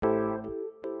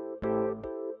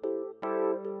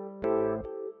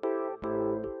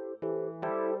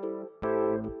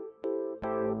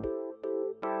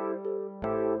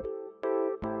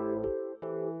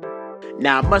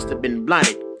Now I must have been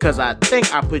blinded, cause I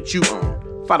think I put you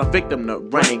on. Fall a victim to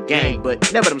running game,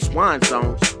 but never them swan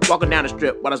songs. Walking down the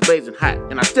strip while it's blazing hot,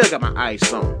 and I still got my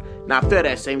eyes on. Now I feel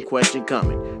that same question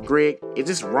coming. Greg, is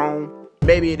this wrong?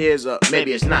 Maybe it is,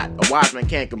 maybe it's not. A wise man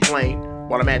can't complain.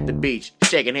 While I'm at the beach,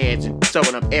 shaking hands and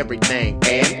sewing up everything.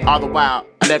 And all the while,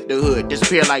 I left the hood,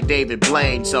 disappeared like David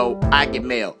Blaine. So I get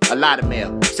mail, a lot of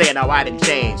mail, saying how I didn't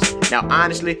change. Now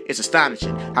honestly, it's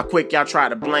astonishing how quick y'all try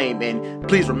to blame. And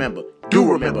please remember,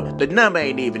 do remember, the number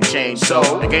ain't even changed. So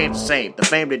the game's the same, the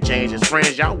fame didn't change. As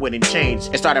friends, y'all wouldn't change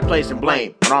and started placing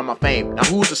blame on all my fame. Now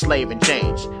who's the slave in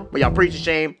change? When y'all preach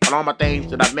shame on all my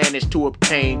things that I managed to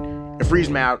obtain and freeze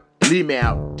me out, leave me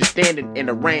out, just standing in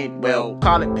the rain. Well,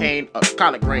 call it pain or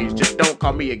call it grains, just don't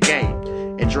call me a game.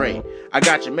 And Dre, I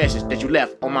got your message that you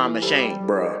left on my machine,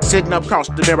 bruh. Sitting up across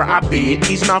the mirror, I be it.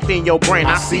 Easing off in your brain,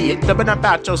 I see it. Dubbing up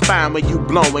out your spine when you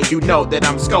blowing, you know that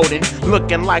I'm scolding.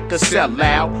 Looking like a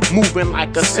sellout, moving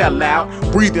like a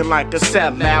sellout, breathing like a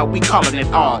sellout. We calling it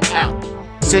all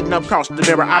out. Sitting up across the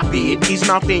mirror, I be it.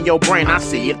 Easing off in your brain, I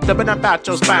see it. Dubbing up out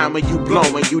your spine when you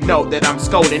blowing, you know that I'm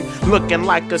scolding. Looking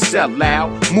like a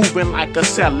sellout, moving like a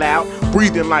sellout,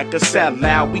 breathing like a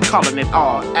sellout. We calling it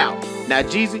all out. Now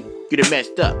Jeezy, you done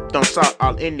messed up, don't saw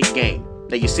all in the game.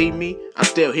 Now you see me, I'm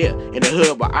still here in the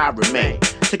hood where I remain.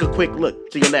 Take a quick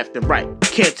look to your left and right,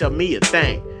 can't tell me a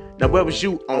thing. Now where was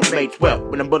you on May 12th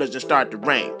when the bullets just started to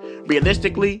rain?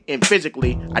 Realistically and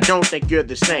physically, I don't think you're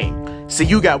the same. See,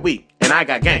 you got weak and I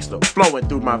got gangster flowing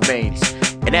through my veins.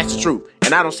 And that's the truth,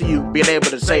 and I don't see you being able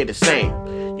to say the same.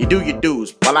 You do your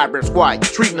dues while I rip squad,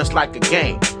 you treating us like a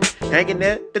game. Hanging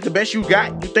there, that's the best you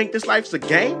got, you think this life's a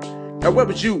game? Now where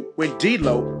was you when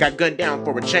D-Lo got gunned down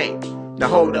for a chain? Now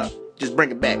hold up, just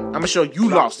bring it back, I'ma show you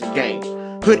lost the game.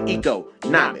 Hood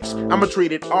economics, I'ma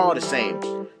treat it all the same.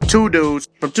 Two dudes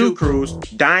from two crews,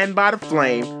 dying by the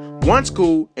flame. One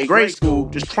school in grade school,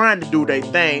 just trying to do their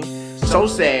thing. So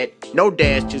sad, no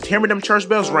dads, just hearing them church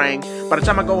bells ring. By the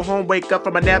time I go home, wake up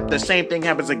from a nap, the same thing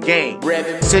happens again.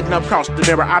 Sitting up across the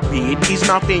mirror, I be it. Easing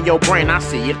off in your brain, I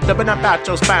see it. Dubbing up out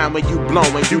your spine when you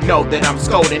blowing, you know that I'm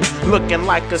scolding. Looking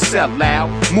like a sellout,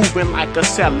 moving like a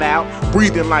sellout,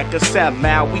 breathing like a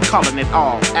sellout. We calling it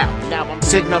all out. Now I'm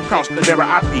sitting up across the mirror,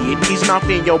 I be it. Easing off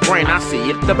in your brain, I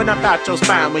see it. Dubbing up out your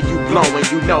spine when you blowing,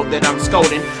 you know that I'm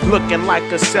scolding. Looking like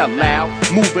a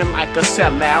sellout, moving like a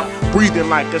sellout, breathing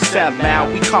like a sellout.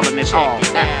 We calling it all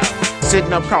out.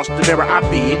 Sitting up across the mirror, I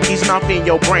be it. Easing off in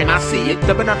your brain, I see it.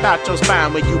 Dubbing up out your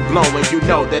spine when you blowing, you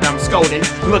know that I'm scolding.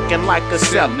 Looking like a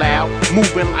sellout,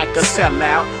 moving like a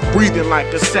sellout, breathing like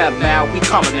a sellout. We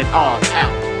calling it all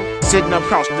out. Sitting up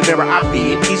across the mirror, I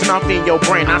be it. Easing off in your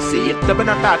brain, I see it. Dubbing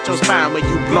up out your spine when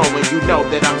you blowing, you know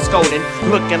that I'm scolding.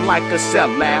 Looking like a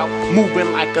sellout,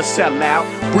 moving like a sellout,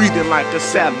 breathing like a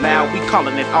sellout. We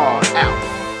calling it all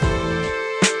out.